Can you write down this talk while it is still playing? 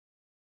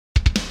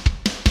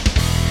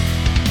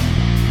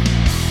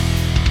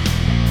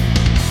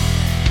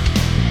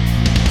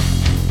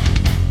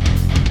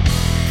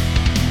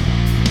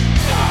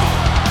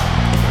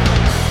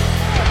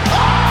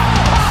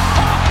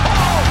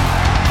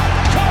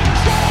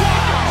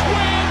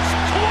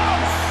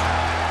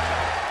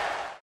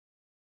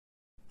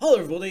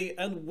everybody,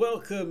 and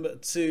welcome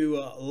to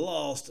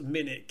Last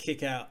Minute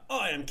Kickout.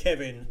 I am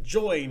Kevin,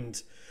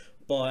 joined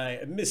by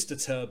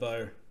Mr.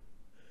 Turbo.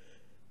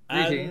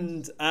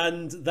 And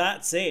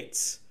that's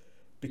it.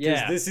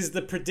 Because this is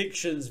the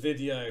predictions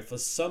video for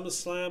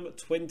SummerSlam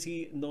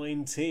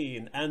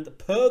 2019. And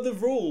per the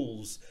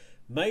rules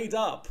made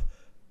up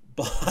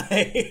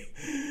by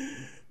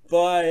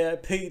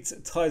Pete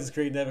Titus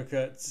Green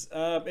Nevercuts,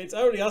 it's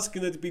only us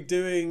going to be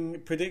doing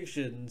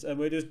predictions, and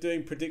we're just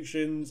doing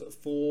predictions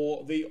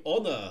for the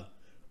honour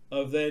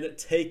of then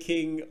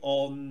taking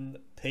on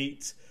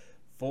Pete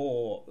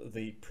for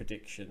the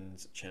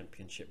predictions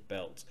championship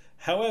belt.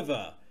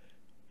 However,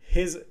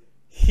 his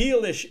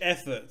heelish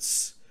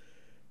efforts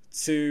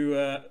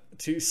to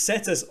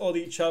set us on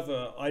each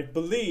other, I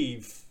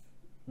believe,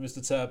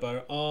 Mr.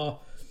 Turbo, are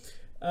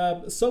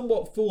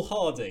somewhat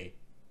foolhardy.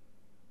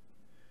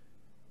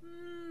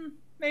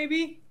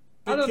 Maybe.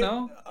 I don't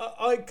know.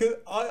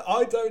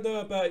 I don't know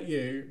about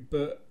you,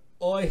 but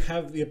I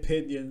have the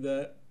opinion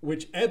that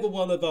whichever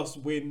one of us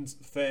wins,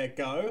 fair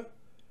go,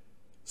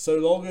 so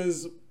long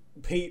as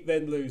Pete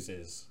then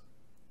loses.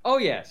 Oh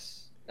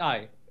yes,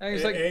 aye.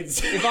 It's like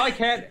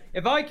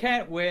if I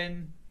can't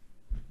win,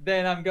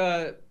 then I'm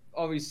gonna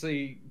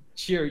obviously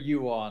cheer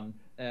you on.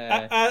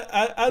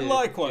 And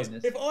likewise,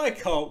 if I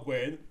can't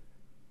win,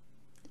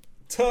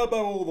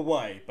 Turbo all the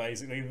way.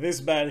 Basically,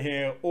 this man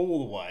here all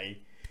the way.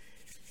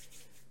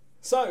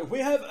 So, we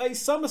have a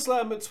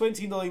SummerSlam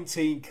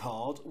 2019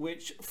 card,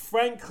 which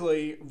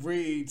frankly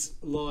reads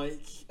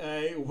like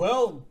a,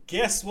 well,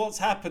 guess what's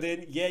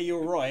happening? Yeah,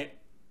 you're right.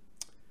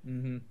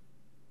 Mm-hmm.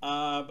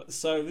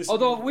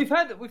 Although we've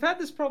had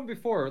this problem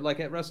before, like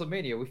at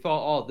WrestleMania, we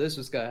thought, oh, this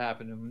was gonna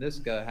happen and this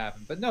is gonna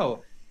happen, but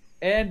no,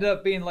 it ended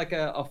up being like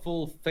a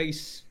full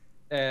face,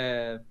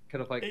 kind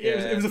of like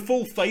it was a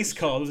full face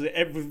card, wasn't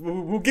it?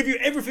 We'll give you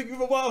everything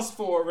you've ever asked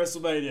for at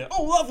WrestleMania.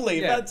 Oh,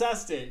 lovely,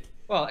 fantastic.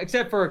 Well,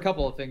 except for a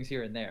couple of things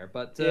here and there,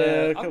 but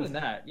other than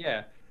that,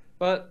 yeah.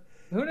 But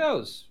who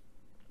knows?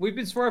 We've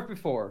been swerved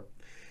before.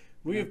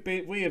 We have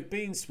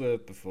been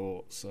swerved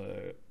before,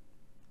 so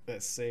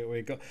let's see what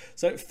we got.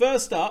 So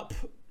first up,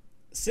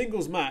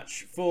 singles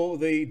match for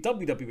the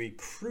WWE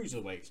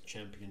Cruiserweight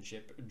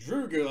Championship.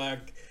 Drew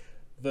Gulak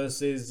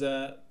versus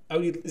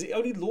only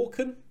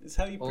Lorcan? Is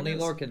how you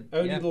pronounce Lorcan.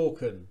 Only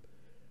Lorcan.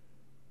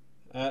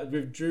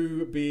 With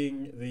Drew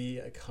being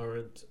the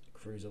current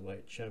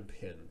Cruiserweight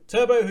champion.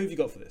 Turbo, who have you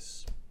got for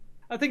this?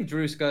 I think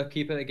Drew's got to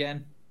keep it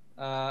again.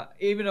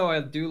 Even though I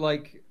do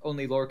like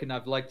Only Lorcan,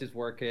 I've liked his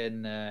work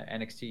in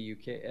NXT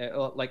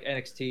UK, like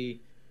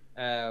NXT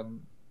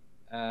in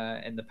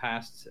the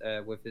past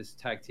with his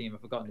tag team.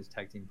 I've forgotten his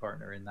tag team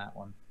partner in that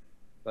one,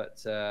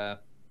 but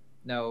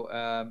no,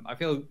 I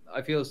feel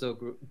as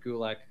though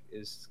Gulak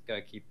is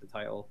gonna keep the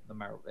title, no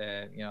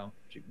matter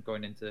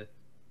going into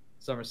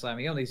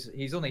SummerSlam.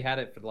 He's only had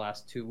it for the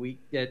last 2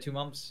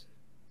 months.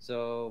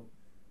 So,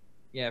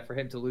 yeah, for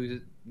him to lose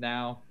it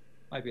now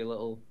might be a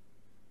little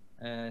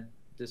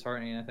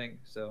disheartening, I think.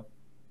 So,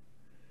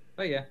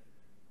 but yeah,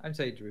 I'd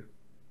say Drew.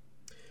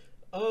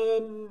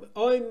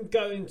 I'm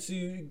going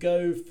to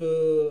go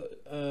for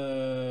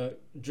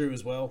Drew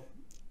as well.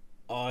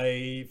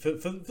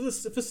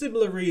 For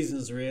similar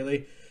reasons,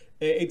 really.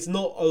 It's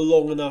not a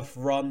long enough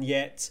run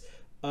yet.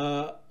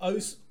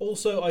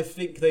 Also, I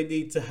think they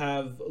need to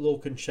have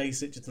Lorcan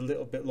chase it just a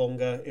little bit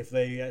longer if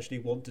they actually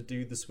want to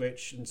do the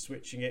switch and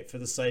switching it for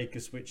the sake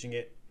of switching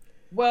it.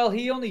 Well,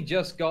 he only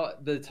just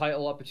got the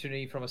title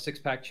opportunity from a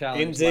six-pack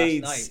challenge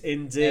last night.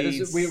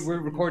 Indeed. We're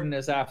recording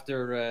this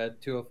after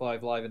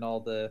 205 Live and all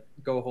the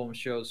go-home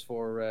shows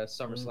for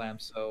SummerSlam.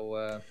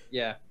 So,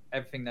 yeah,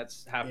 everything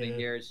that's happening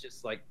here is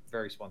just like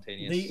very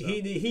spontaneous.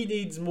 He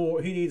needs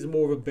more. He needs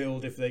more of a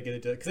build if they're going to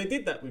do it, because they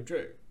did that with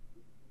Drew.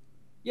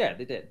 Yeah,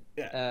 they did.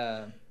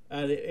 Yeah,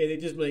 and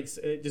it just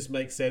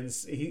makes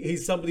sense.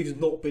 He's somebody who's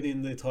not been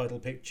in the title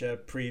picture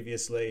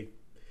previously.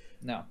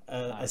 No,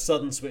 a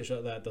sudden switch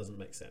like that doesn't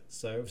make sense.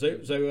 So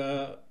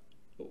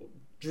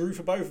Drew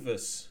for both of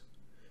us.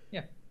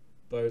 Yeah,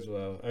 both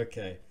well.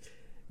 Okay.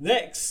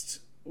 Next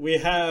we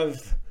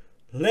have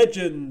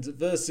Legend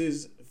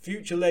versus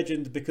Future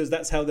Legend, because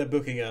that's how they're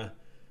booking her.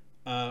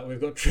 We've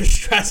got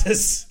Trish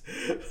Stratus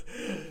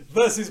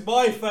versus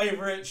my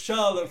favourite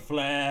Charlotte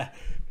Flair.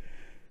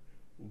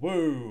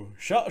 Woo!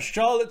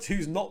 Charlotte,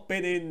 who's not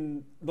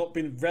been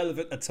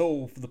relevant at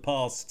all for the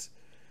past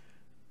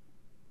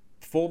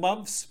 4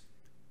 months.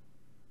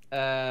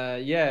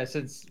 Yeah,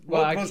 since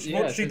what's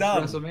she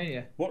done?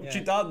 WrestleMania. What's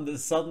she done that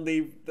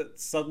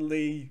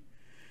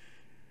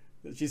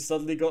she's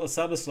suddenly got a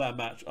SummerSlam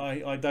match?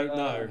 I don't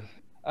know.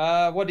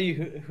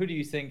 Who do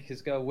you think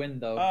is gonna win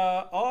though?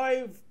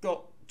 I've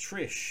got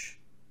Trish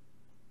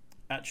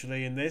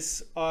actually in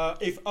this.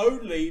 If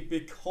only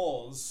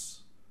because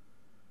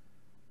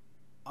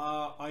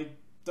I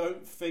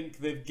don't think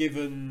they've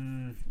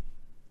given.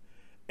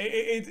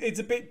 It's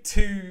a bit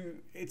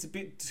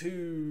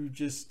too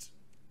just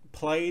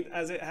plain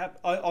as it happened.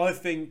 I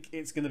think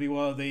it's going to be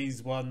one of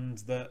these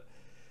ones that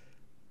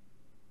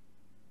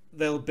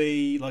there'll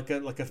be like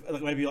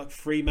maybe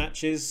 3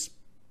 matches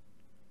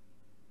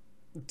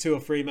 2 or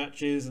 3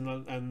 matches,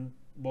 and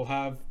we'll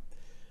have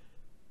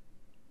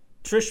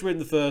Trish win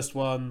the first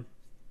one.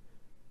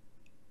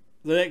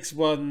 The next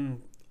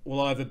one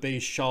will either be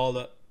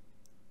Charlotte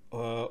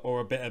or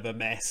a bit of a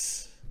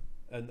mess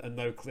and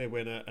no clear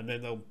winner, and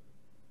then there'll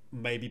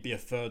maybe be a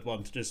third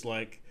one to just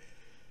like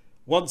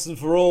once and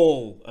for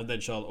all, and then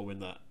Charlotte will win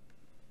that.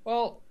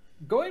 Well,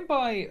 going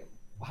by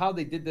how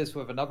they did this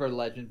with another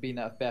legend being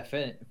Beth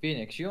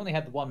Phoenix, she only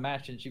had the one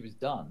match and she was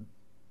done.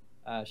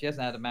 She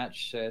hasn't had a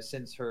match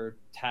since her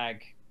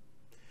tag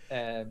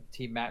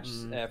team match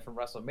from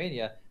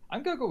WrestleMania.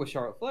 I'm going to go with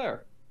Charlotte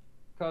Flair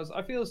because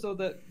I feel as though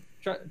that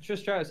Trish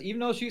Stratus, even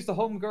though she's the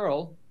home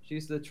girl,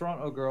 she's the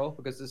Toronto girl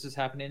because this is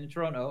happening in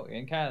Toronto,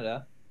 in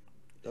Canada.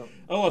 So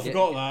I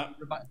forgot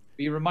that.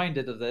 Be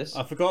reminded of this.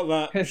 I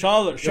forgot that.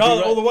 Charlotte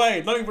all the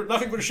way.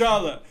 Nothing but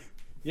Charlotte.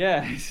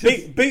 Yeah.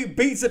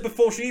 Beats it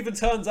before she even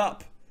turns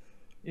up.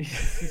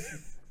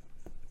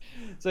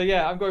 So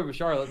yeah, I'm going with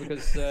Charlotte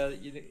because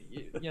you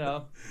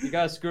know you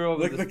gotta screw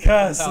over the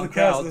curse.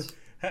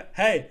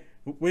 Hey,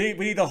 we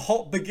need a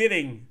hot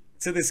beginning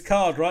to this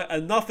card, right?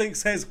 And nothing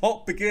says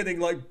hot beginning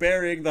like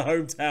burying the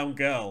hometown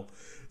girl.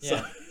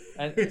 Yeah,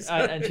 so,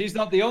 and she's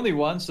not the only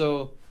one.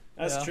 So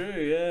that's true.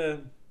 Yeah.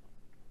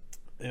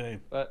 Anyway.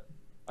 But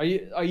are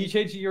you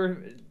changing your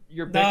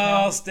pick No,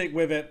 now? I'll stick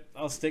with it.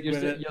 I'll stick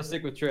with it. You'll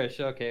stick with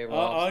Trish. Okay.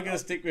 Well, I'm gonna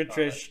stick with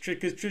Trish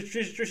because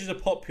Trish is a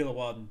popular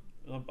one.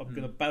 I'm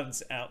going to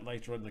balance it out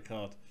later on the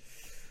card.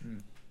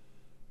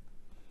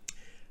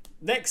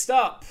 Next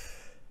up,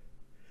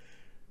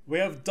 we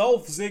have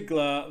Dolph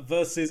Ziggler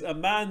versus a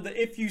man that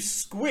if you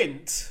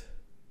squint,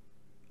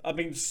 I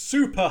mean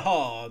super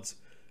hard,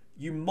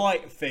 you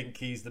might think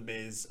he's The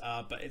Miz,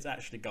 but it's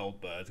actually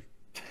Goldberg.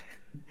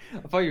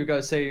 I thought you were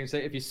going to say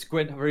if you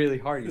squint really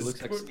hard, you look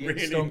like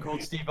Stone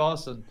Cold Steve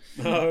Austin.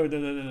 No.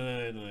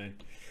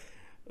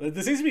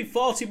 There seems to be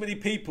far too many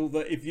people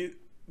that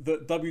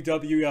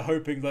WWE are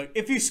hoping like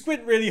if you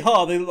squint really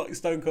hard they look like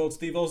Stone Cold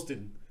Steve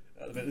Austin.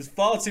 There's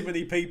far too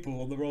many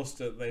people on the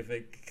roster that they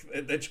think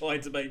they're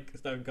trying to make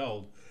Stone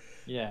Cold.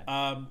 Yeah.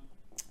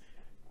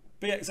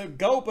 But yeah, so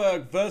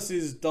Goldberg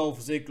versus Dolph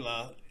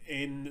Ziggler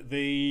in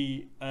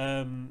the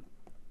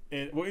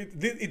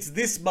it's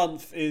this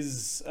month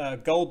is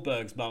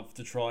Goldberg's month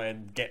to try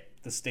and get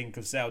the stink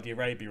of Saudi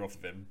Arabia off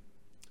of him.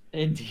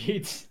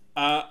 Indeed.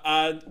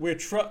 And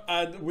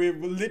we're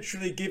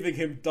literally giving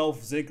him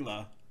Dolph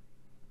Ziggler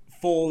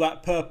for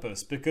that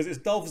purpose because it's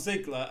Dolph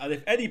Ziggler, and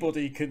if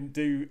anybody can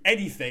do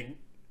anything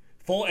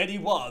for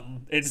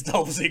anyone, it's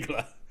Dolph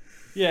Ziggler.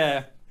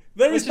 Yeah.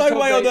 There is no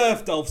way on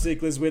earth Dolph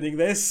Ziggler's winning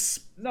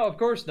this. No, of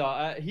course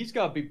not. He's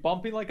got to be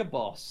bumping like a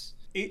boss.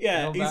 He's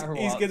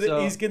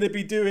gonna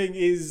be doing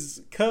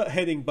his Kurt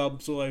Hennig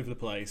bumps all over the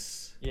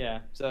place. Yeah.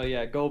 So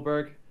yeah,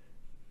 Goldberg.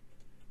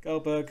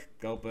 Goldberg.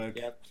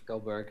 Yep,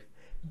 Goldberg.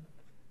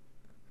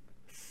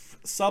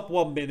 Sub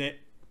 1 minute.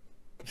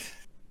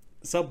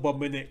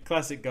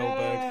 Classic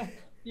Goldberg.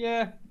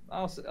 Yeah,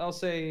 I'll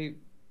say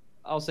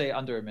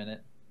under a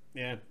minute.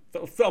 Yeah,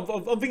 I'm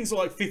thinking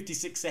sort of like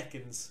 56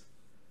 seconds.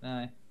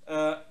 No.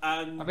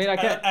 And I mean,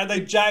 and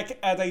a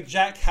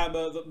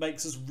jackhammer that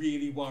makes us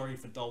really worry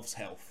for Dolph's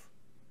health.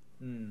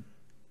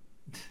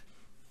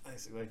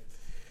 Basically.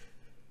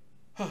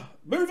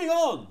 Moving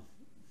on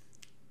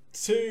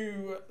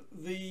to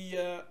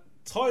the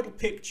title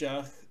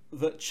picture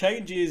that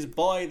changes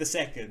by the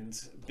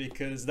second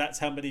because that's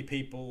how many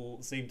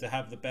people seem to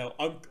have the belt.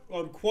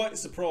 I'm quite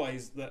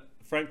surprised that,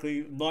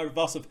 frankly, neither of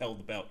us have held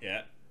the belt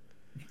yet.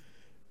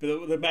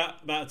 But the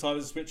amount of time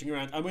is switching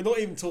around. And we're not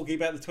even talking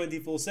about the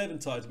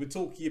 24/7 titles. We're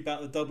talking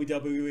about the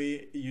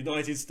WWE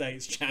United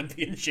States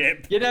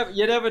Championship. You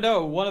never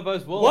know. One of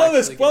us will. One of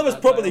us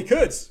probably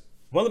could.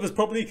 One of us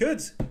probably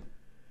could.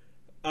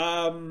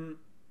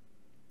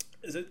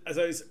 So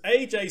it's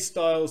AJ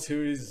Styles,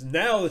 who is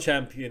now the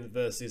champion,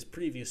 versus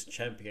previous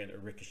champion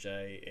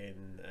Ricochet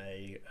in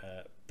a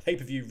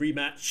pay-per-view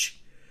rematch.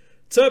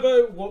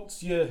 Turbo,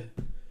 what's your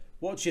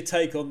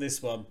take on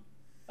this one?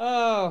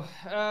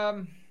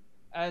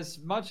 As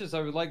much as I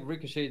would like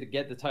Ricochet to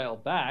get the title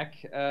back,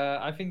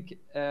 I think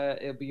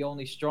it'll be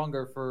only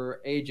stronger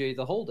for AJ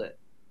to hold it.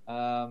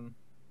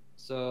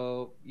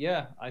 So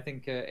yeah, I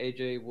think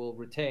AJ will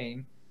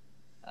retain.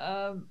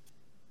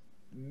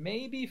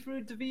 Maybe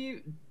through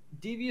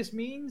devious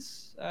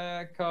means,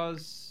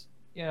 because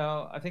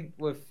I think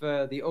with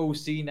the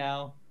OC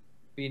now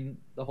being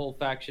the whole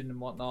faction and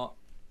whatnot,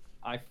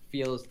 I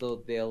feel as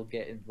though they'll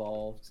get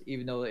involved,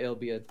 even though it'll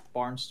be a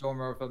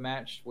barnstormer of a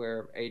match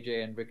where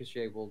AJ and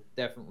Ricochet will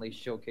definitely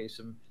showcase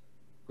some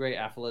great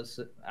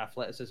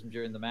athleticism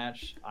during the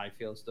match. I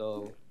feel as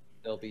though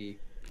there'll be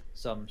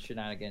some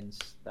shenanigans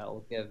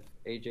that'll give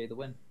AJ the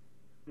win.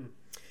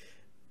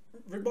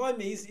 Remind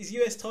me, is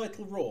US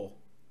title Raw?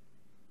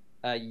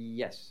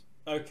 Yes.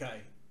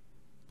 Okay.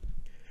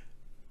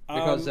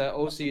 Because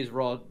OC is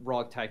Raw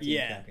Tag Team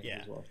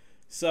Champions as well.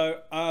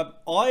 So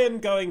I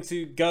am going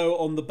to go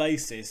on the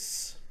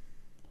basis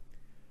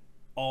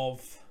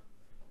of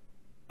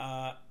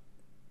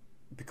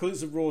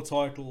because it's a Raw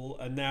title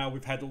and now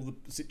we've had all the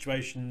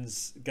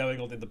situations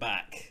going on in the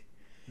back.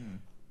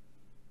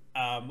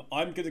 I'm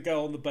going to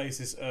go on the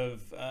basis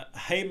of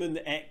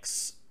Heyman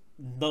X,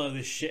 none of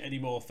this shit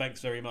anymore,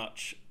 thanks very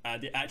much,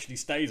 and it actually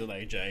stays on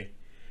AJ.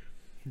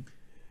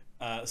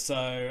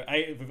 So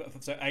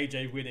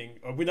AJ winning.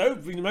 We know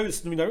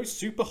it's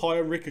super high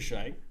on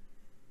Ricochet,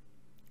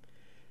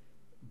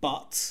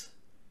 but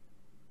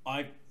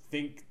I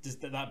think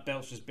just that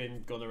belt's just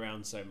been gone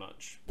around so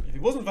much. If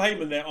it wasn't for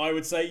Heyman there, I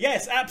would say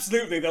yes,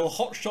 absolutely, they'll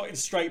hotshot it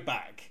straight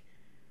back.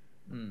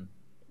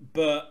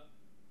 But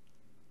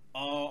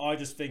I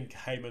just think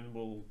Heyman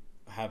will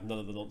have none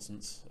of the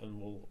nonsense, and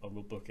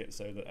we'll book it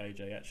so that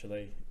AJ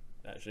actually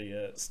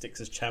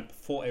sticks as champ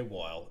for a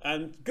while.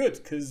 And good,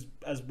 because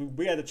as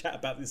we had a chat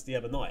about this the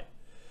other night,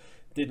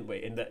 didn't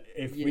we? In that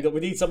if we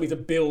need something to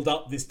build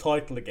up this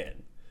title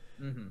again,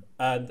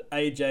 and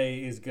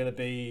AJ is going to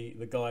be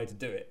the guy to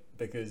do it,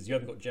 because you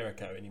haven't got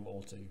Jericho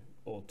anymore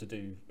to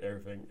do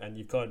everything, and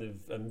you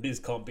and Miz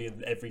can't be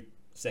in every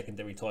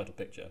secondary title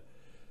picture.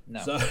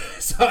 No.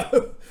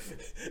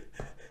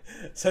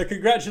 So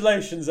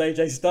congratulations,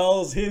 AJ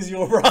Styles. Here's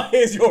your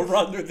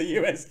run with the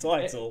US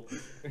title.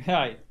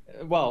 Right.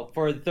 Well,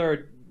 for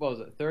the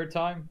third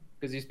time?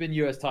 Because he's been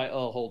US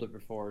title holder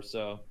before,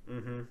 so.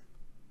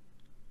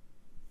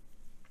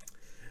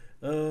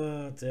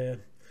 Oh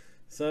dear.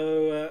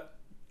 So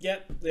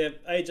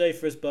AJ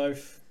for us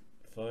both.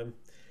 Fine.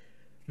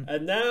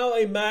 And now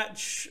a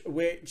match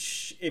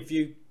which, if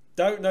you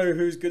don't know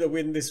who's going to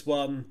win this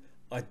one,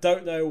 I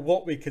don't know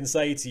what we can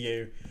say to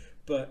you,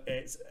 but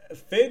it's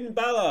Finn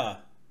Balor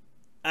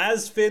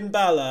as Finn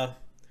Balor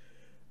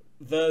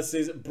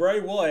versus Bray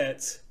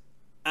Wyatt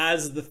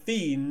as The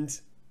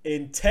Fiend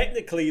in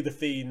technically The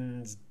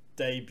Fiend's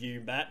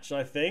debut match,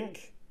 I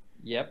think.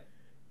 Yep.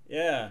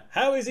 Yeah.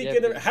 How is he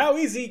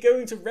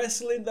going to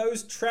wrestle in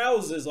those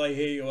trousers, I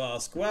hear you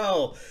ask?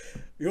 Well,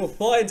 you'll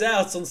find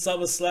out on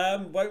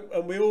SummerSlam,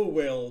 and we all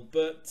will.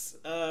 But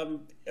the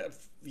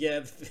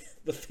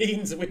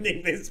Fiend's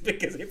winning this,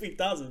 because if he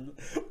doesn't,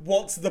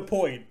 what's the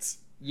point?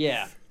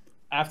 Yeah.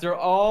 After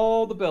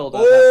all the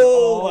build-up,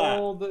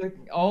 all the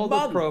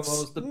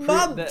promos,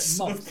 months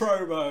of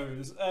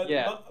promos,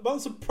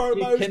 months of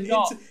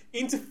promos,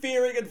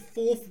 interfering and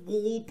fourth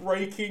wall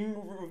breaking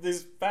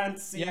this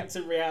fantasy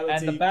into reality,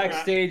 and the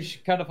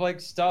backstage kind of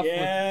like stuff with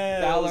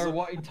Balor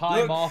wanting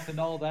time off and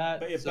all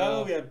that. But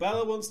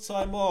Balor wants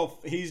time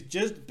off. He's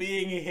just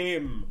being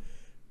him.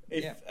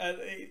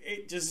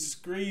 It just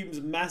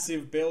screams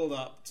massive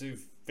build-up to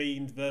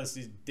Fiend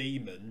versus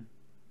Demon.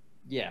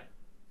 Yeah.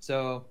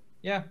 So.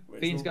 Yeah,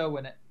 Fiend's going to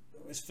win it.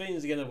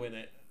 Fiend's going to win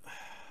it.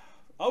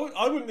 I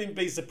wouldn't even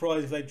be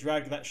surprised if they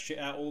drag that shit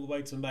out all the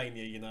way to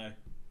Mania, you know.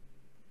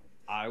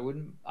 I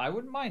wouldn't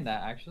mind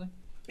that, actually.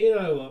 You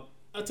know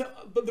what?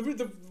 But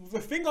the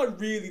thing I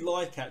really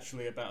like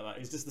actually about that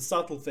is just the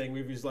subtle thing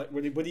with his, like,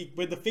 when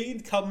the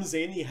Fiend comes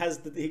in,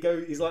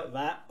 he's like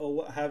that or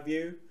what have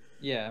you.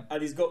 Yeah.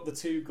 And he's got the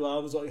two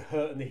gloves, like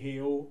hurt in the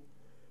heel.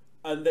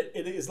 And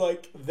it is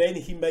like, then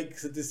he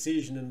makes a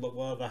decision, and look,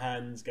 one of the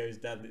hands goes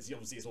down. And it's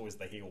always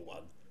the heel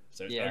one,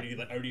 so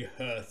it's only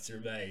Hurt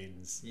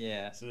remains.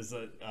 Yeah. So it's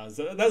so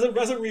that's a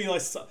really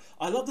nice.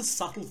 I love the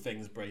subtle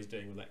things Bray's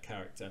doing with that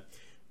character.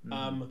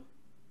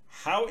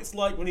 How it's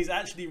like when he's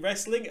actually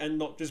wrestling and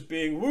not just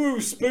being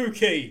woo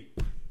spooky.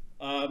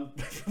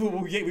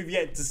 We've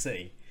yet to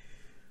see.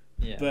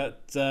 Yeah.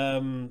 But I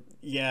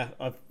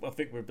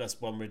think that's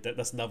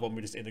another one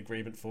we're just in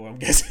agreement for. I'm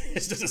guessing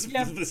this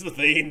is the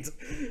Fiend.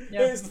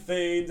 Yeah. It's the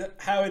Fiend.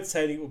 How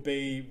entertaining it will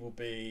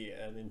be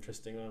an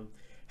interesting one.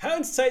 How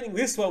entertaining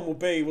this one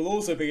will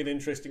also be an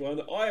interesting one.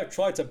 I have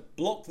tried to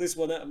block this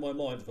one out of my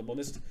mind, if I'm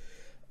honest.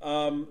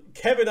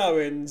 Kevin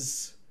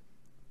Owens,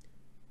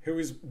 who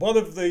is one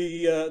of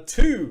the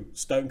two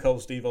Stone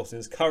Cold Steve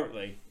Austins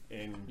currently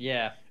in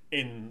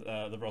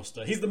the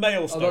roster. He's the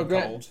male Stone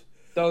Cold.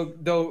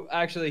 Though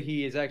actually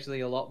he is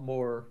actually a lot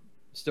more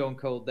Stone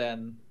Cold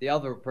than the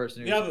other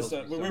person. The other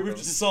Stone. We've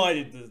just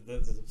decided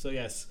so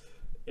yes,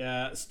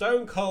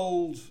 Stone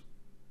Cold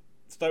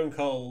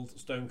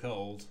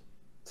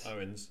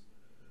Owens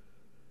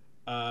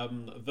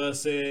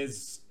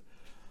versus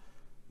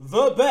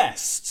the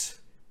best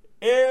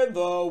in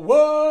the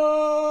world,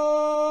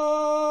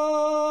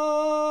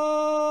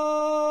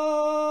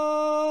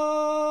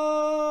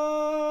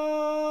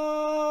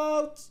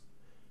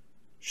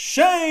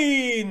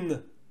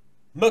 Shane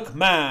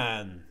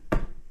McMahon.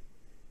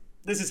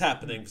 This is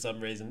happening for some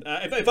reason.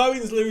 If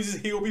Owens loses,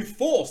 he will be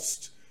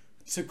forced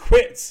to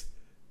quit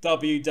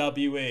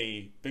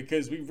WWE,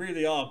 because we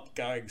really are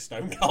going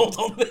Stone Cold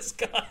on this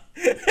guy.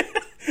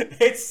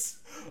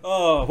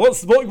 What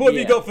have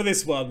you got for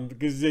this one?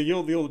 Because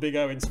you're the big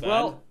Owens fan.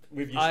 Well,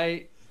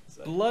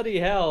 bloody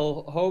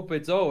hell hope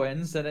it's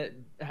Owens, and it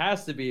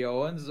has to be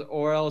Owens,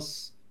 or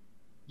else,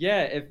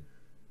 because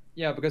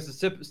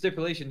the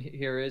stipulation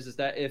here is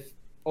that if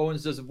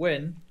Owens doesn't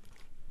win,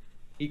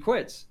 he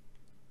quits.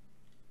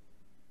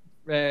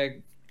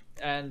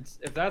 And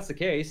if that's the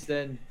case,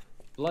 then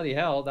bloody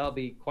hell, that'll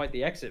be quite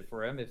the exit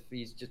for him if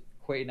he's just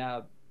quitting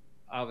out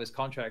of his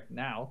contract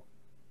now.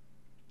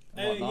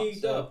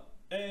 Because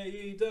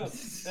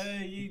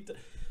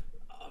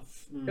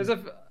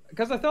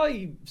because I thought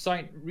he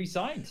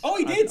re-signed. Oh,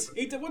 he did.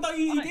 He did. Well, no,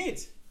 he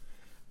did.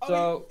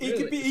 So I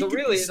mean,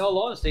 really, in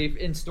all honesty,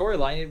 in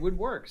storyline, it would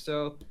work.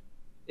 So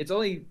it's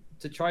only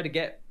to try to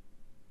get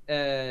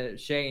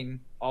Shane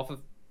off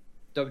of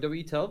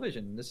WWE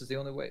television. This is the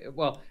only way.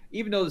 Well,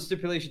 even though the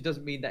stipulation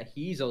doesn't mean that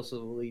he's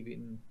also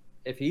leaving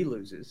if he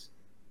loses,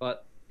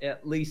 but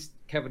at least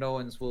Kevin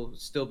Owens will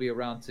still be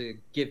around to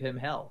give him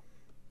hell.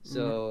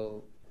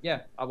 So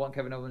yeah, I want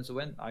Kevin Owens to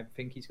win. I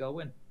think he's gonna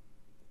win.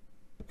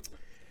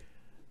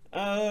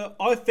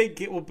 I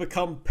think it will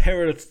become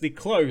perilously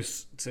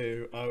close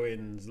to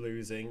Owens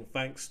losing,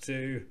 thanks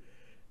to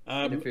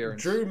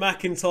Drew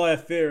McIntyre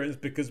interference,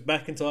 because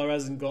McIntyre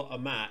hasn't got a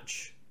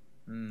match.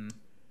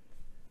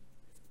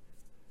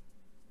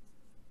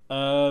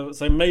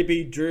 So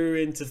maybe Drew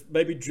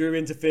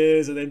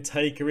interferes, and then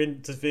Taker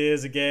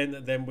interferes again,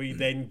 and then we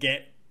then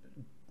get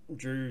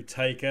Drew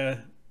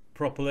Taker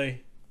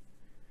properly.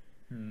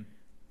 Who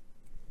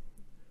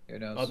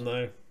knows? I don't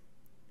know.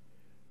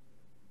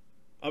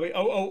 I mean,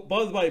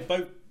 by the way,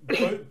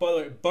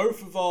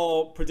 both of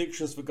our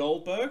predictions for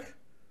Goldberg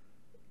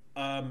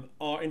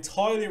are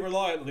entirely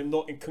reliant on him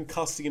not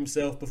concussing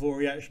himself before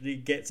he actually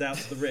gets out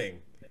to the ring.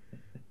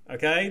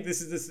 Okay,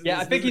 this is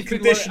I think he's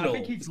conditional. I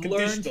think he's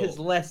learned his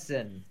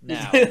lesson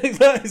now.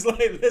 It's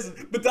like,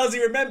 listen, but does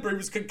he remember he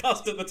was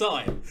concussed at the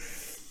time?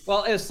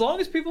 Well, as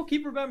long as people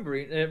keep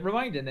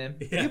reminding him,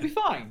 he'll be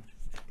fine.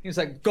 He's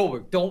like,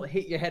 Goldberg, don't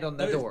hit your head on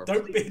the door.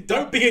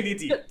 Don't be an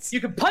idiot. You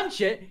can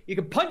punch it. You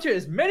can punch it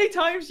as many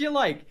times you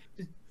like.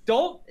 Just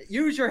don't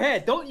use your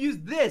head. Don't use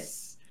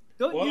this.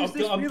 Don't use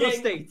this real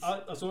estate.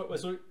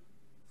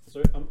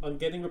 Sorry. I'm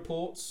getting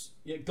reports.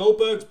 Yeah,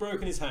 Goldberg's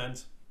broken his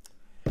hand.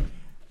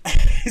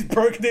 He's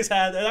broken his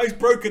hand, and he's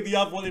broken the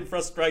other one in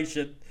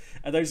frustration.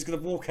 And then he's going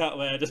to walk out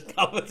there just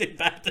covered in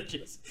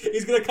bandages.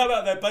 He's going to come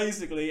out there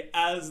basically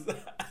as the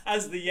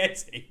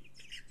Yeti.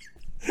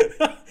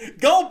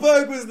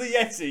 Goldberg was the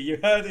Yeti. You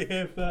heard it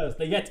here first.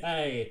 The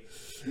Yeti.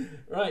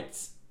 Right.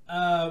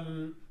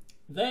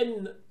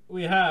 Then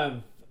we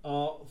have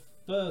our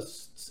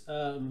first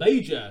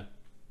major,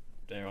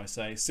 dare I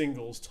say,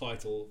 singles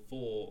title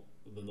for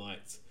the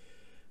night.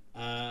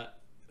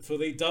 For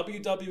the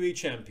WWE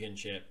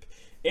Championship.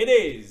 It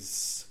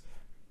is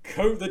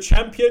the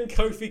champion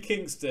Kofi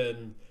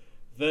Kingston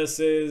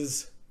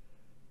versus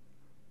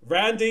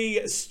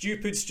Randy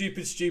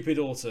Stupid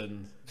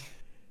Orton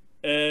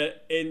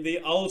in the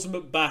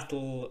ultimate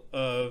battle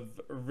of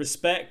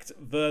respect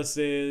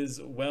versus,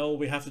 well,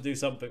 we have to do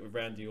something with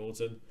Randy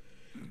Orton.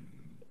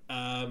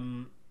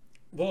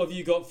 What have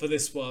you got for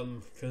this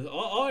one? Because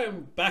I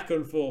am back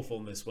and forth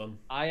on this one.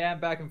 I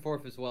am back and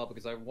forth as well,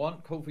 because I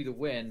want Kofi to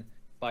win,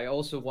 but I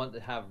also want to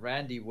have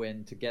Randy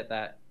win to get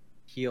that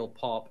heel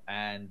pop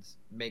and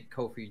make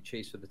Kofi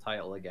chase for the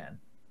title again.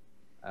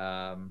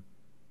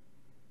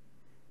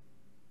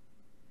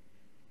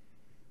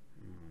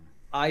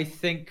 I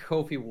think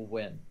Kofi will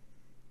win,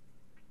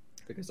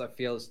 because I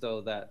feel as though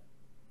that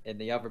in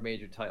the other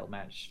major title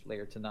match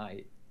later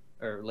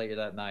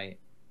that night,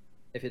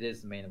 if it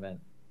is the main event,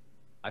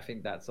 I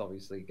think that's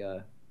obviously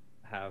gonna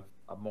have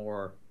a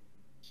more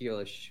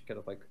heelish kind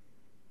of like,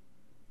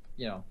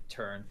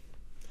 turn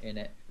in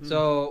it.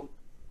 So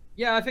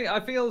yeah, I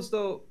feel as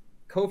though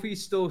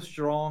Kofi's still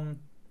strong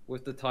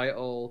with the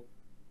title.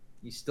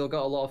 He's still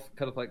got a lot of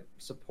kind of like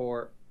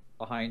support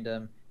behind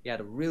him. He had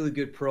a really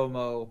good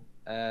promo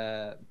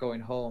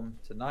going home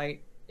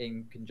tonight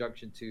in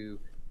conjunction to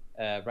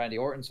Randy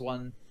Orton's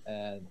one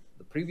the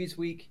previous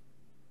week.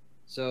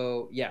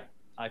 So yeah,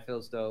 I feel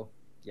as though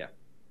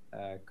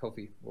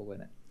Kofi will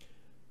win it.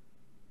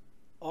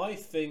 I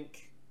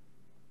think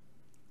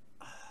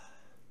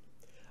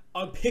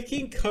I'm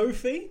picking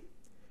Kofi,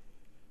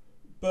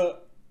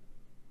 but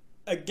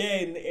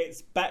again,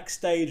 it's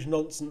backstage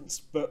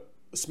nonsense. But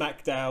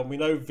SmackDown, we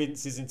know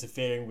Vince is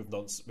interfering with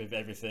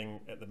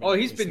everything at the minute. Oh,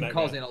 he's been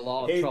causing a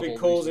lot of trouble. He's been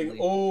causing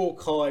recently. all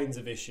kinds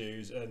of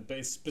issues, but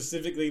it's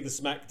specifically the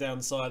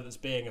SmackDown side that's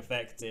being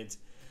affected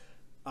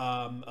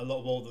a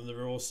lot more than the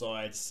Raw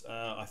side.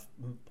 I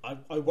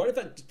worry if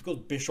that's because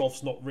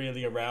Bischoff's not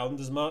really around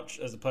as much,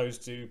 as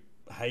opposed to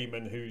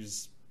Heyman,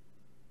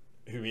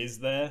 who is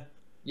there.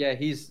 Yeah,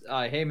 he's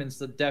Heyman's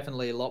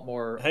definitely a lot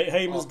more.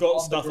 Heyman's got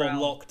stuff on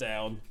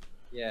lockdown.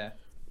 Yeah,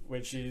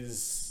 which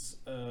is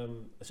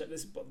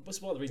this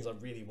was one of the reasons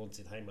I really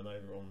wanted Heyman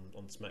over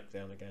on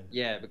SmackDown again.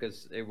 Yeah,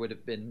 because it would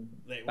have been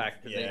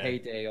back to the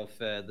heyday of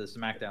the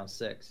SmackDown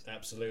 6.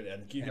 Absolutely,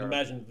 and you can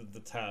imagine the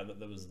talent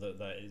that is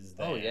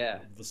there. Oh yeah,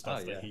 the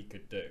stuff that he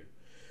could do.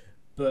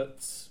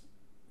 But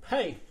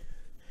hey,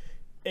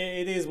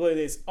 it is what it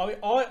is.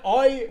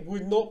 I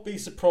would not be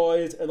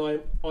surprised, and I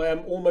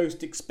am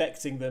almost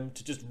expecting them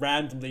to just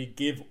randomly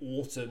give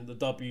Orton the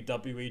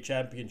WWE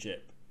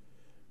Championship.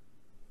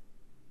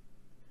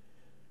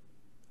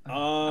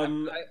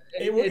 It'll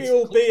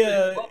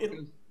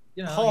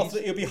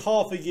be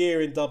half a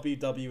year in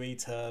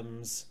WWE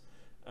terms,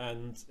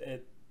 and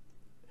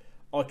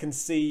I can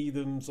see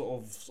them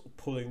sort of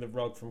pulling the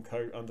rug from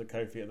under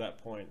Kofi at that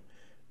point.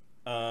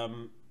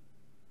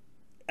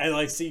 And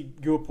I see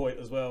your point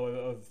as well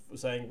of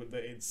saying that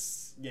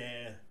it's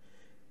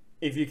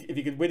if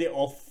you could win it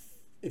off,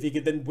 if you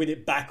could then win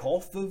it back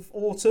off of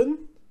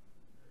Orton,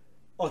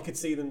 I could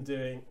see them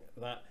doing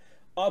that.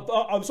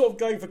 I'm sort of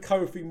going for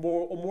Kofi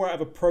more out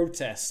of a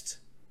protest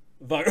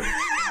vote.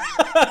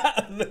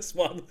 This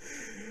one,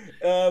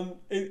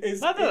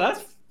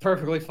 that's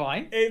perfectly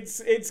fine.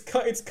 It's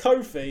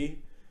Kofi,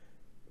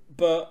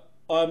 but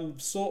I'm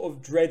sort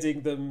of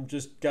dreading them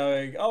just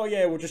going, oh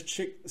yeah, we'll just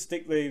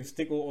stick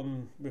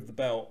Orton with the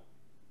belt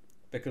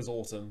because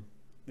Orton.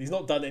 He's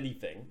not done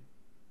anything.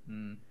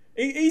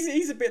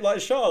 He's a bit like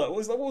Charlotte.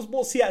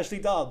 What's he actually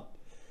done?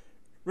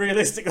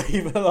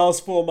 Realistically, for the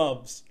last 4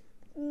 months,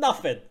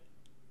 nothing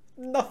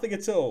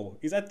at all.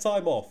 He's had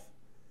time off,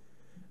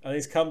 and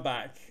he's come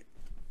back,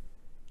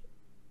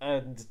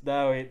 and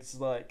now it's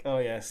like, oh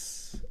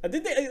yes. And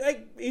did they,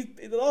 like,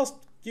 in the last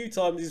few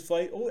times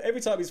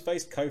every time he's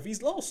faced Kofi,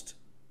 he's lost.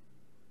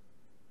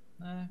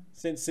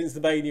 Since the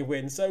Mania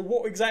win. So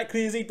what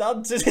exactly has he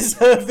done to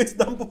deserve this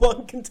number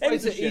 1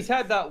 contendership? He's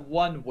had that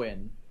one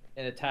win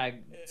in a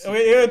tag.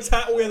 We had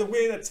the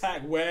win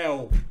attack.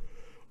 Well,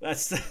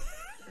 that's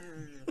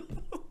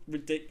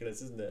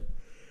ridiculous, isn't it?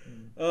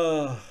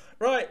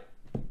 Right.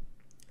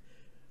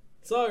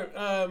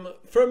 So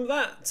from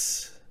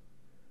that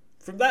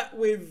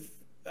with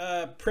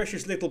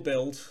precious little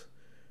build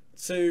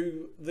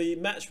to the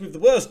match with the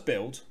worst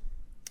build.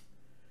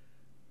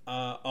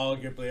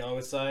 Arguably, I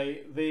would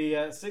say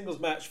the singles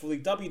match for the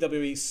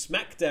WWE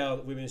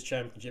SmackDown Women's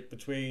Championship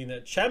between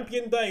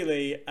Champion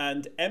Bayley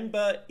and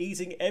Ember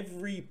eating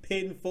every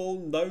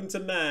pinfall known to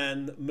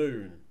man,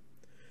 Moon.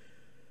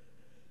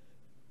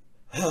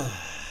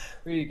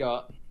 Who you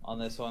got on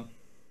this one?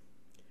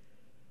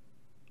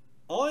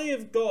 I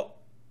have got...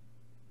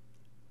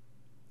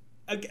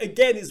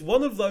 Again, it's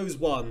one of those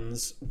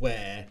ones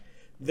where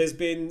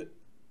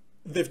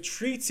they've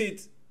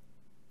treated...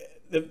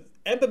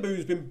 Ember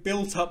Moon's been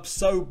built up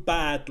so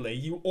badly,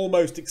 you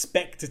almost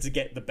expect her to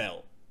get the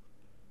belt.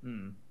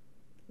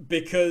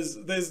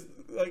 Because there's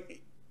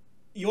like,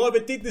 you either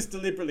did this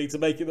deliberately to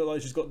make it look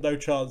like she's got no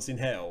chance in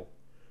hell,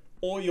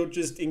 or you're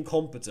just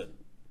incompetent.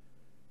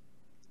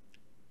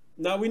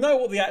 Now we know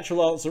what the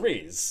actual answer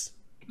is.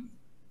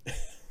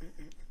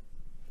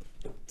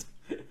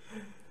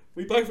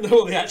 We both know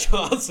what the actual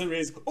answer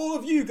is. All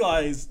of you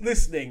guys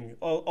listening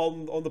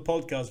on the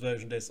podcast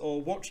version of this,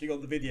 or watching on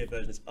the video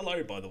version of this,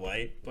 hello, by the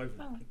way, both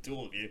to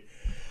all of you.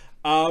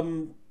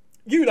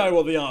 You know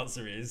what the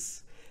answer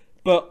is,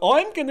 but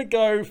I'm going to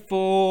go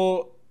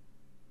for...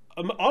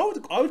 I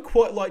would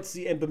quite like to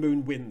see Ember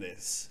Moon win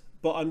this,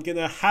 but I'm going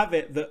to have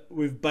it that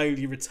with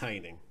Bayley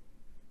retaining.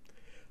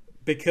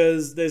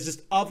 Because there's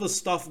just other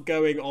stuff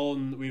going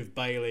on with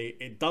Bayley.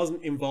 It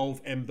doesn't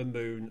involve Ember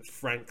Moon,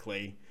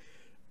 frankly.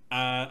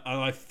 And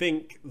I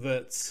think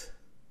that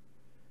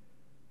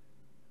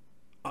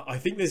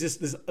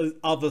there's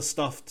other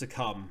stuff to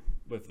come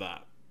with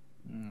that.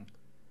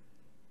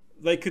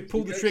 They could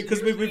pull the trigger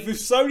because we've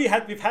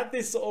had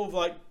this sort of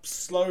like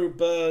slow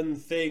burn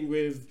thing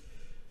with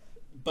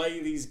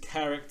Bayley's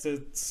character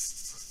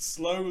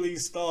slowly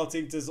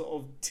starting to sort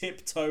of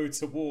tiptoe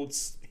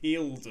towards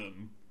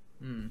heeldom.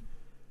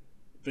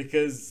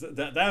 Because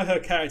now her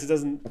character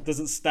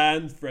doesn't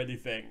stand for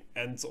anything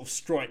and sort of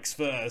strikes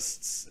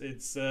first.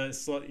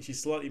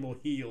 She's slightly more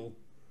heel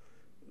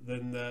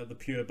than the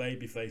pure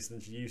babyface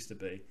than she used to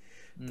be.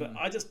 But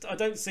I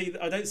don't see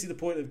the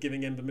point of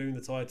giving Ember Moon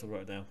the title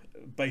right now,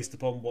 based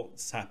upon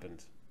what's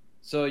happened.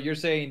 So you're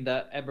saying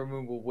that Ember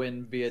Moon will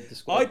win via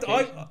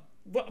disqualification?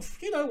 Well,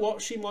 you know what?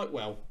 She might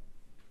well.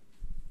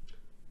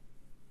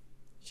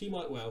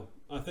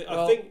 I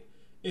think.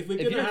 If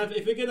we're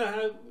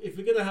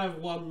gonna have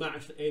one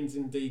match that ends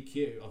in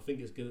DQ, I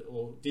think it's gonna,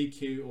 or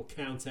DQ or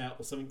count out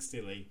or something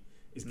silly,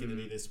 is gonna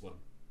be this one.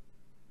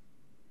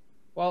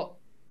 Well,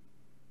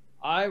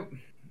 I'm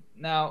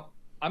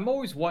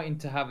always wanting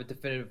to have a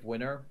definitive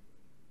winner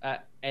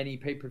at any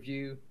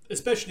pay-per-view,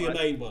 especially a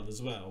main one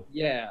as well.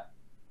 Yeah,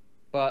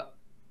 but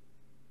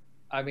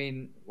I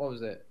mean, what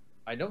was it?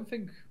 I don't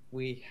think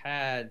we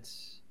had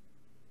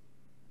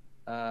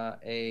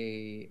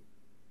a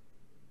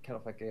kind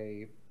of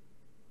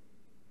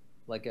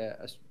like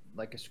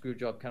a screw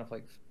job kind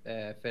of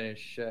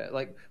finish.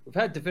 Like we've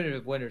had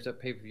definitive winners at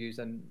pay-per-views,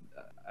 and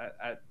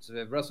at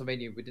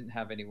WrestleMania we didn't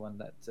have anyone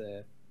that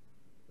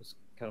was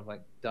kind of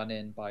like done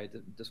in by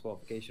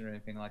disqualification or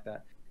anything like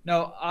that.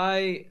 No,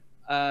 I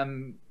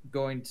am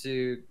going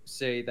to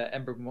say that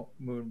Ember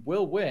Moon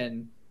will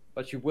win,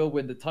 but she will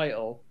win the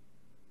title,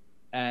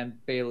 and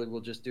Bayley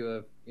will just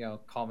do a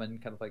common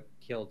kind of like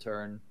heel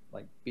turn,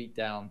 like beat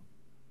down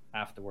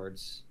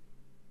afterwards.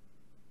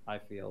 I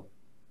feel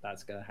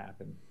that's gonna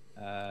happen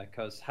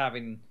because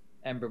having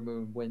Ember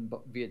Moon win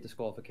via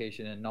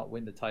disqualification and not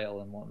win the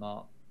title and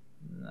whatnot,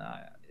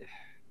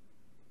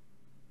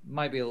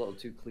 might be a little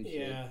too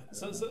cliche. Yeah.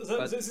 So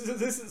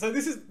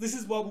this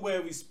is one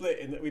where we split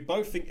in that we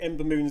both think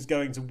Ember Moon is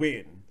going to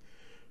win,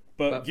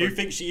 but you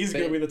think she is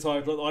going to win the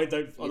title, and I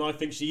don't, and I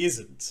think she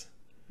isn't.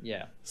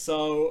 Yeah.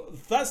 So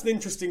that's an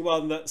interesting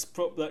one.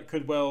 That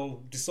could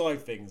well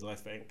decide things, I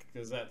think,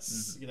 because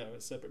that's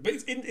it's separate. But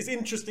it's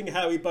interesting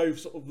how we both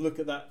sort of look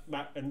at that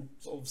map and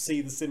sort of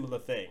see the similar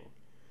thing.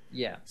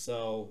 Yeah.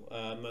 So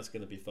that's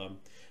going to be fun.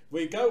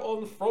 We go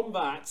on from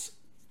that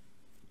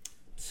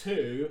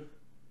to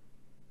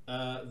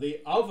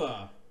the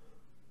other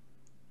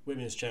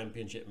Women's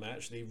Championship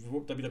match, the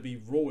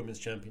WWE Raw Women's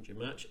Championship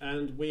match,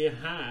 and we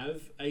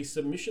have a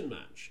submission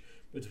match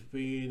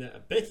between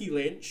Becky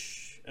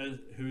Lynch,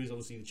 who is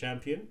obviously the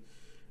champion,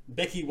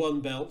 Becky One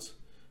Belt,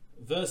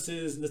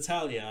 versus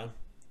Natalya.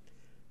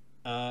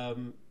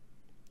 And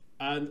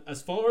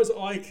as far as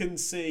I can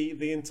see,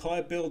 the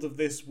entire build of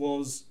this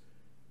was,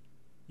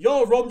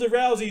 "You're Ronda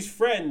Rousey's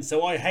friend,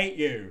 so I hate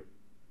you."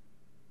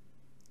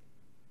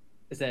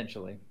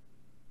 Essentially.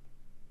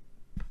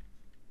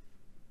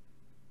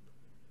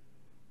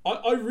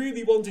 I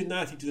really wanted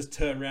Natty to just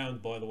turn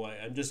around, by the way,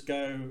 and just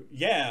go,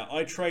 "Yeah,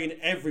 I train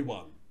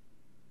everyone."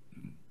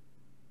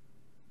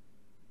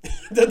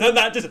 Then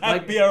that just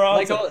had to be her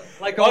answer.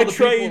 I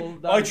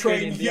train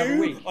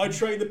you. I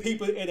train the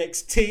people at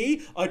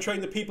NXT. I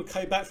train the people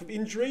coming back from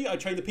injury. I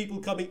train the people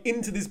coming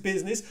into this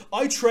business.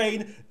 I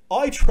train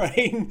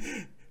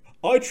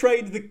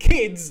the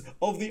kids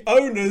of the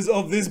owners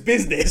of this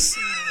business.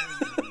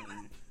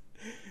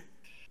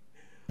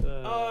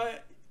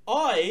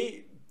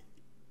 I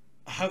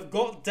have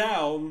got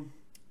down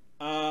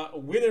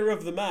winner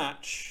of the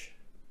match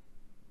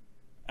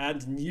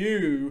and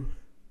new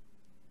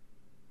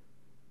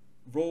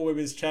Raw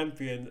Women's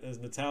Champion as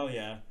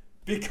Natalya,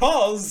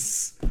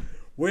 because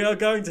we are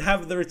going to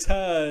have the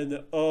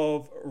return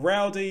of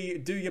Rowdy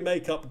Do Your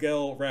Makeup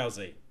Girl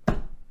Rousey.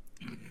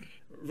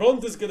 We're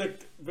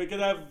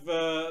gonna have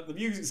the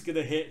music's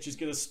gonna hit. She's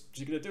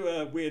gonna do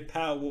a weird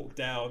power walk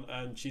down,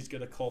 and she's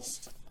gonna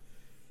cost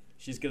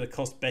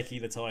Becky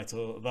the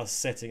title, thus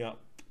setting up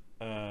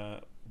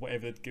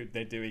whatever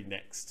they're doing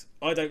next.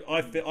 I think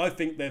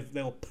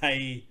they'll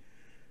pay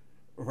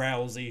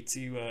Rousey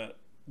to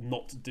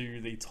not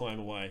do the time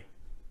away,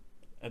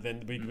 and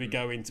then we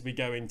go into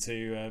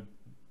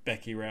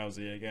Becky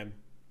Rousey again.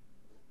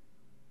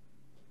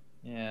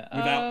 Yeah.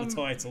 Without the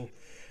title,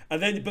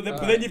 and then but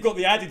then you've got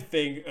the added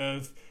thing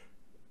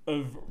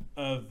of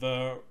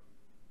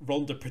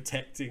Ronda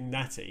protecting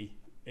Natty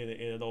in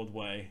an odd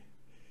way.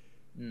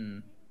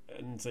 Mm.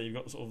 And so you've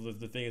got sort of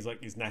the thing is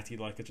like, is Natty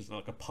just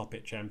like a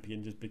puppet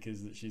champion just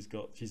because that she's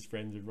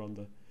friends with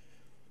Ronda?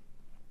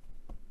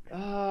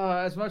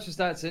 As much as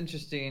that's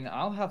interesting,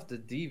 I'll have to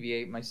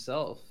deviate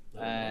myself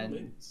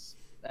and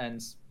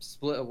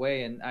split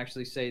away and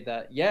actually say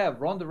that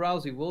Ronda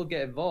Rousey will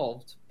get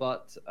involved,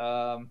 but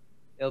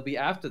it'll be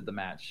after the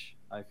match.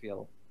 I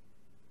feel,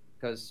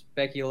 because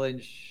Becky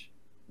Lynch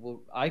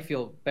will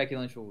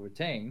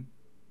retain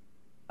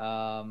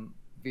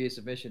via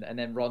submission, and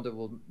then Ronda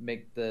will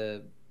make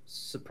the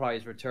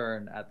surprise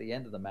return at the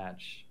end of the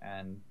match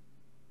and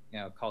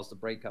cause the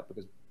breakup,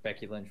 because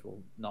Becky Lynch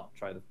will not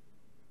try to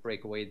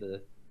break away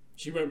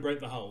she won't break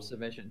the hold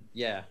submission.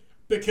 Yeah,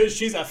 because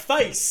she's a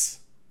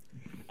face,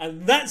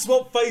 and that's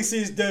what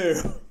faces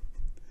do.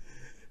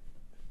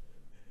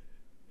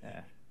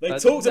 Yeah, they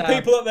talk to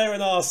people that they're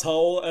an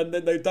asshole, and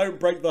then they don't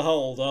break the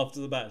hold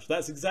after the match.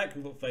 That's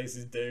exactly what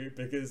faces do,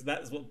 because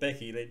that's what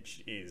Becky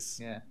Lynch is.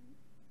 Yeah.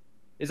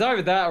 It's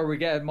either that or we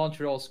get a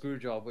Montreal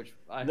Screwjob, which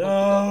I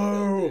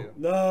hope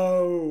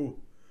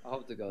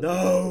to God.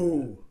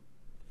 No.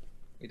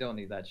 We don't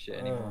need that shit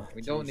anymore.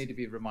 We don't need to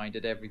be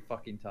reminded every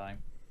fucking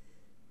time.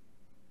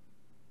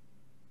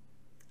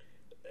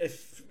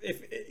 If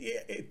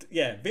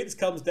Vince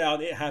comes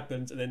down, it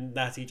happens, and then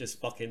Natty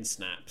just fucking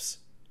snaps,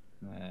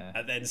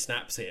 and then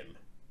snaps him.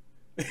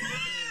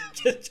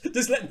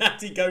 just let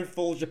Natty go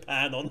full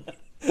Japan on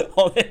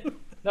him.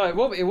 No, it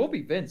won't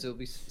be Vince. It'll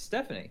be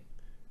Stephanie.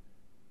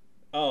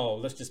 Oh,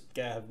 let's just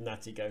have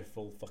Natty go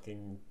full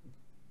fucking...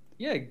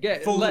 Yeah,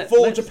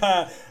 full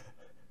Japan.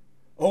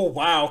 Oh,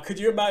 wow. Could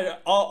you imagine?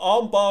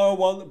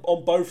 Armbar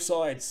on both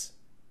sides.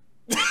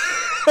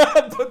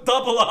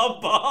 Double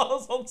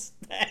armbars on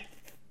Steph.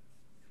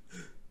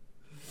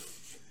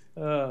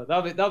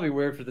 That'll be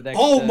weird for the next...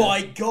 Oh,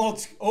 my God.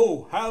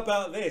 Oh, how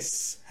about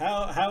this?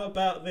 How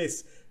about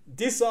this?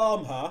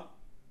 Disarm her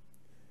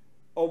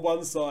on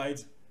one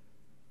side.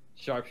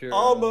 Sharpshooter.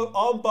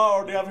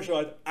 Armbar on the other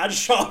side, and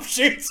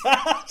sharpshooter.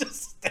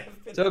 Just step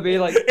in. So it'd be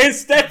like...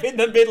 It's step in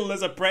the middle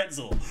as a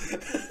pretzel.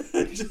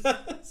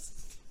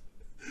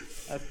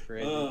 That's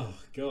crazy. Oh,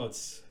 God.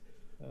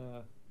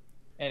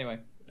 Anyway.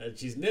 And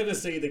she's never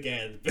seen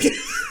again.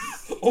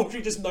 Or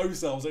she just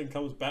no-sells it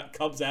and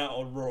comes out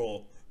on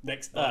Raw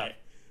next night.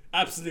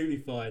 Absolutely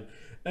fine.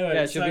 Anyway,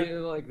 yeah, she'll be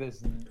like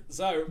this.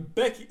 So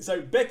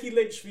Becky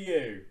Lynch for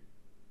you.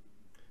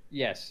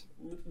 Yes.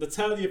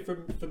 Natalya for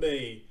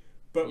me.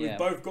 But we've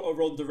both got a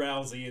Ronda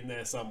Rousey in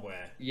there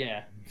somewhere.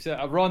 Yeah, so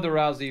a Ronda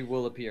Rousey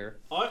will appear.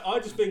 I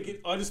just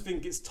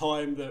think it's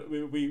time that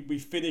we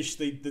finish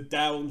the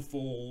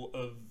downfall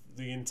of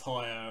the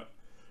entire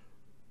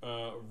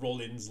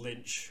Rollins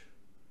Lynch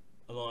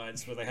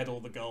alliance, where they had all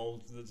the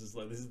gold. Just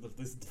like this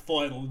is the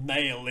final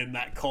nail in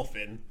that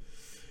coffin.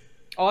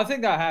 Oh, I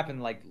think that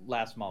happened like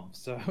last month.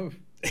 So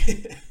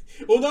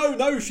Well,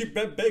 no,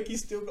 Becky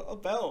still got a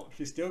belt.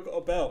 She still got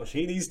a belt.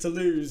 She needs to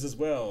lose as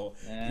well.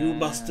 You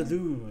must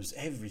lose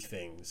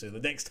everything, so the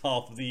next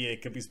half of the year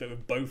can be spent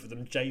with both of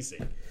them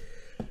chasing.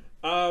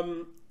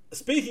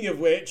 Speaking of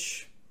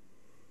which,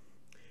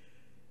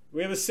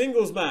 we have a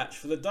singles match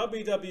for the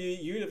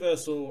WWE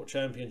Universal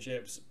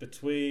Championships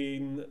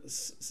between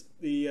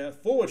the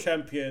former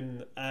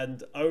champion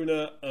and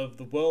owner of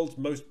the world's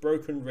most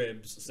broken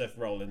ribs, Seth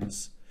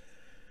Rollins,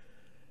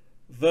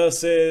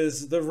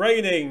 versus the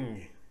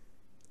reigning,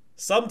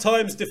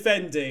 sometimes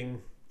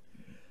defending,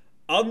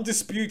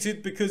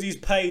 undisputed because he's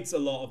paid a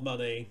lot of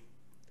money,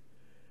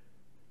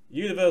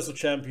 Universal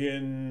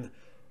Champion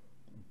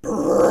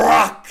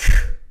Brock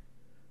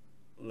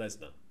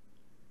Lesnar.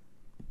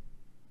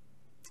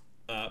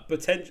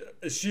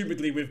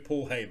 Assumedly with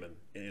Paul Heyman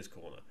in his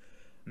corner.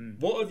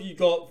 What have you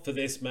got for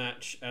this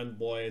match, and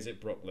why is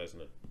it Brock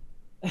Lesnar?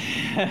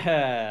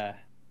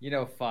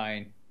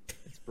 Fine.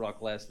 It's Brock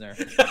Lesnar.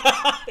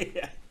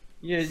 Yeah.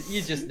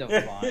 You just know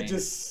fine.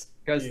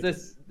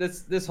 Because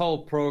this whole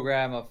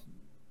program of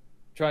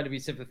trying to be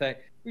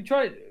sympathetic, we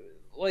tried,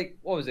 like,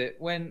 what was it?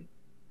 When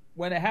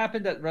it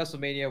happened at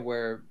WrestleMania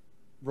where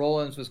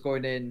Rollins was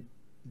going in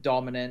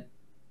dominant,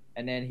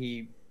 and then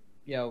we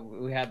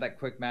had that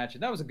quick match,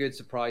 and that was a good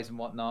surprise and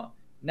whatnot.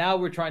 Now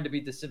we're trying to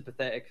be the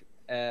sympathetic,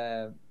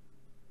 feel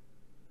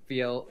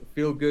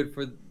good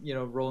for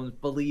Rollins,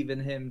 believe in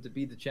him to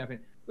be the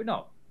champion. We're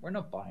not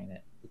buying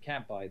it. We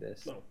can't buy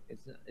this. No.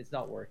 It's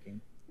not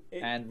working.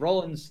 And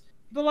Rollins,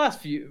 for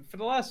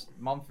the last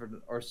month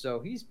or so,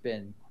 he's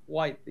been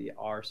quite the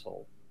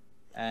arsehole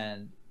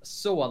and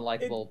so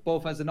unlikable,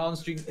 both as an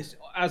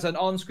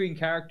on-screen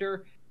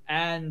character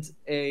and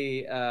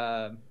with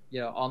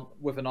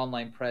an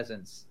online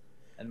presence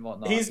and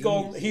whatnot. He's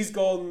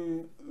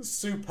gone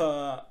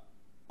super.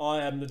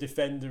 I am the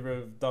defender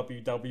of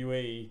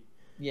WWE.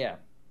 Yeah.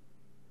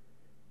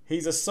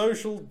 He's a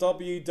social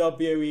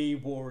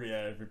WWE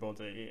warrior.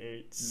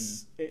 Everybody,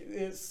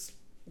 there's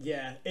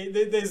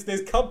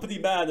company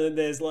man, and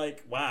there's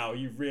like, wow,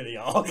 you really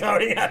are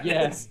going at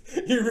this.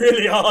 You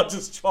really are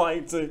just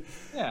trying to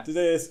do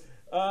this.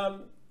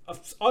 No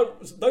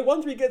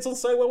wonder he gets on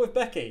so well with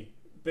Becky,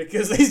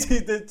 because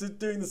they're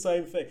doing the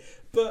same thing.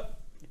 But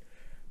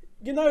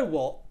you know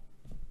what?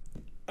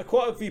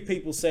 Quite a few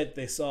people said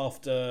this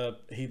after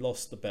he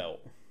lost the belt,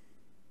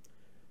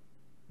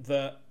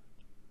 that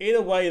in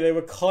a way they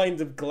were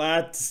kind of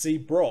glad to see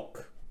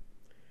Brock,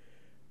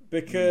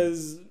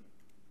 because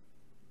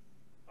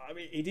I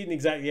mean, he didn't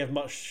exactly have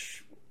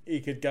much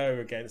he could go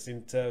against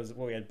in terms of,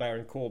 we had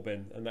Baron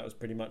Corbin, and that was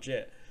pretty much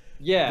it.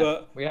 Yeah,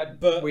 but we had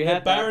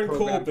Baron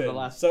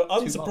Corbin. So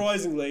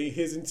unsurprisingly,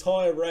 his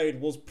entire reign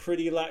was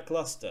pretty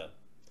lackluster.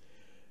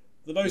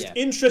 The most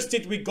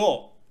interested we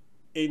got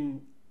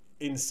in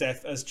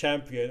Seth as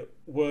champion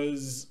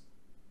was,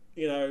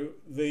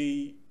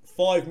 the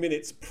 5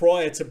 minutes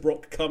prior to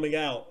Brock coming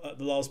out at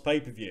the last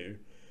pay-per-view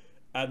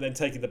and then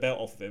taking the belt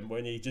off of him,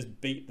 when he just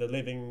beat the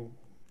living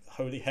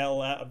holy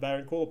hell out of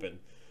Baron Corbin.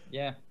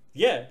 Yeah,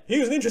 he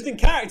was an interesting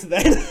character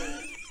then.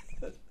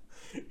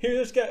 He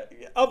was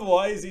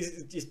otherwise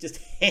he's just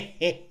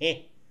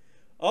I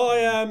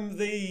am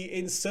the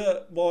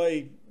insert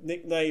my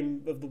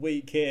nickname of the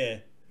week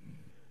here,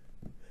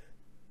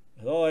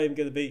 and I'm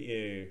gonna beat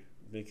you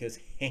because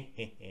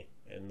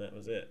and that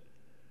was it.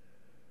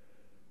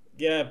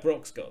 Yeah,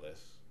 Brock's got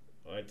this.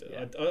 I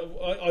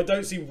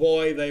don't see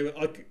why they were.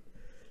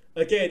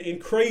 Again, in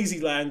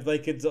Crazy Land, they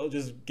could sort of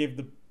just give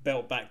the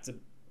belt back to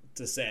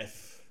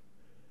Seth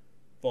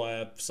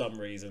via some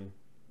reason,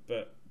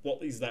 but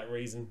what is that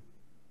reason?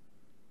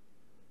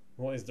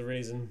 What is the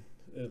reason?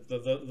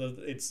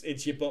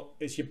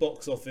 It's your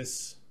box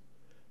office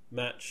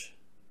match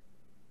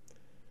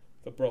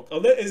for Brock.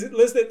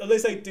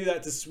 Unless they do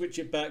that to switch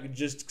it back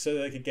just so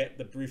they could get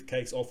the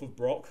briefcase off of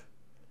Brock.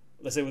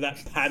 Let's say with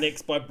that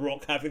panics by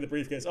Brock having the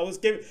briefcase. Let's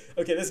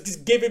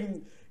just give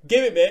him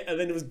it, and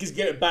then just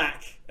get it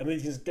back, and then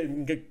he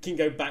can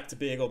go back to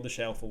being on the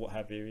shelf or what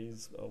have you.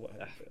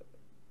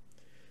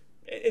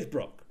 It's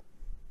Brock.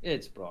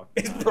 It's Brock.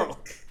 It's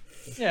Brock.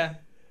 Yeah.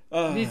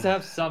 He needs to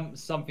have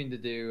something to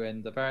do,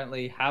 and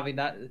apparently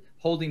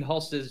holding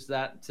hostage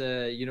that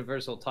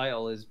Universal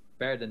title is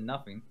better than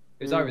nothing.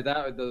 It's either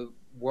that or the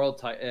world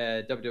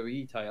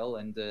WWE title,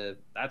 and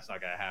that's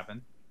not gonna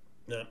happen.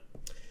 No.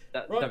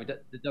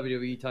 The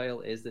WWE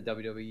title is the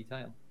WWE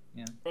title.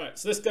 Yeah. Right.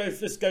 So let's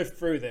go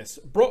through this.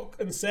 Brock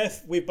and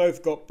Seth, we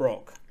both got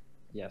Brock.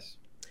 Yes.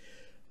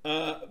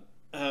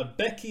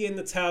 Becky and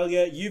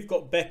Natalya, you've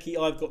got Becky,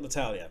 I've got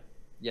Natalya.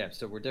 Yeah.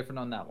 So we're different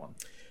on that one.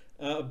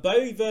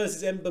 Bayley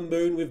versus Ember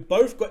Moon. We've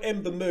both got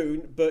Ember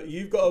Moon, but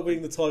you've got to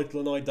win the title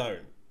and I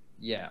don't.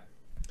 Yeah.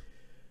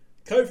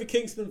 Kofi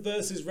Kingston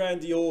versus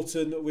Randy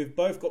Orton. We've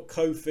both got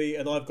Kofi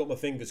and I've got my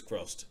fingers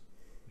crossed.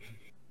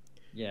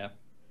 Yeah.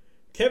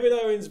 Kevin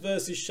Owens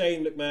versus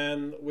Shane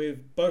McMahon.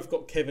 We've both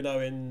got Kevin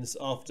Owens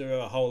after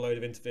a whole load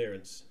of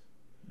interference.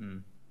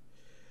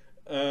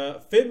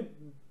 Finn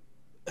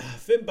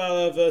Finn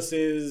Balor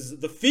versus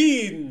The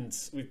Fiend.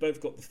 We've both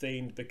got The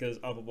Fiend because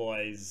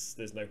otherwise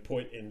there's no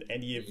point in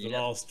any of the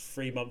last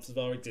 3 months of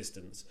our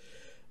existence.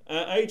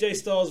 AJ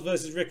Styles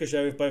versus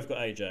Ricochet. We've both got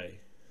AJ.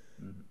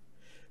 Mm-hmm.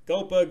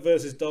 Goldberg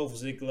versus Dolph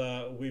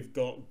Ziggler. We've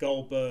got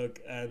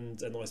Goldberg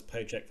and a nice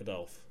paycheck for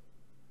Dolph.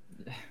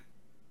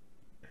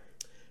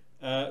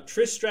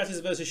 Trish Stratus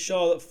versus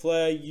Charlotte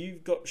Flair.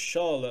 You've got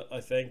Charlotte,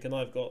 I think, and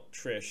I've got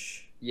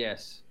Trish.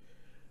 Yes.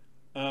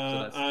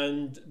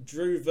 And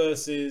Drew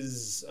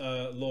versus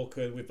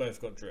Lorcan. We've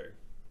both got Drew.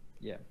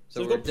 Yeah.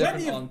 So we've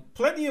got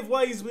plenty of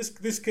ways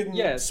this can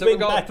so swing we've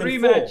got back 3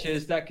 and forth.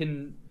 matches that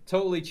can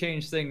totally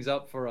change things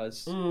up for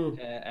us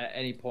at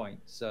any point.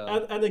 So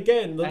and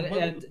again,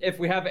 and if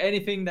we have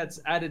anything that's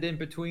added in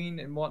between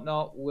and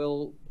whatnot,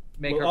 we'll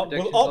make our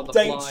predictions we'll on the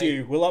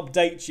fly. We'll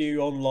update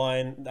you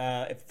online.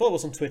 Follow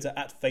us on Twitter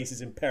at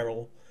Faces in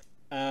Peril.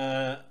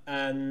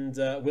 And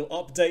we'll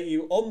update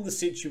you on the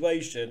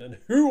situation and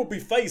who will be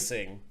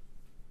facing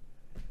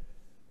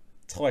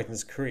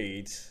Titans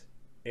Creed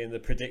in the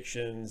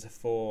predictions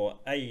for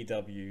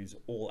AEW's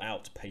All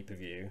Out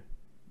pay-per-view,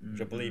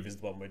 which I believe is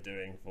the one we're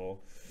doing for.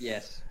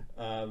 Yes.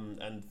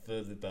 And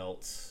for the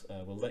belt,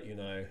 we'll let you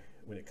know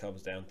when it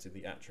comes down to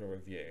the actual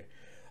review.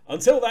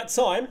 Until that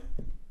time,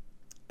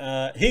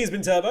 he's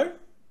been Turbo.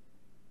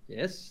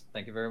 Yes.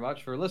 Thank you very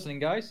much for listening,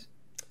 guys.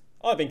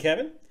 I've been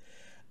Kevin.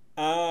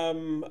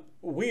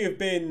 We have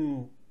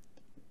been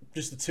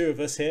just the two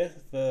of us here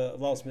for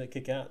Last Minute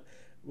Kick Out.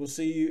 We'll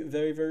see you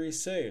very, very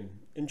soon.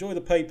 Enjoy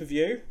the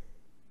pay-per-view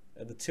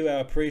and the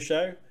 2-hour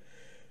pre-show.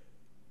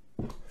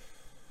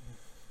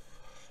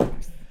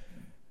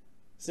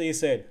 See you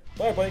soon.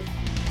 Bye, buddy.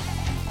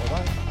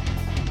 Bye-bye.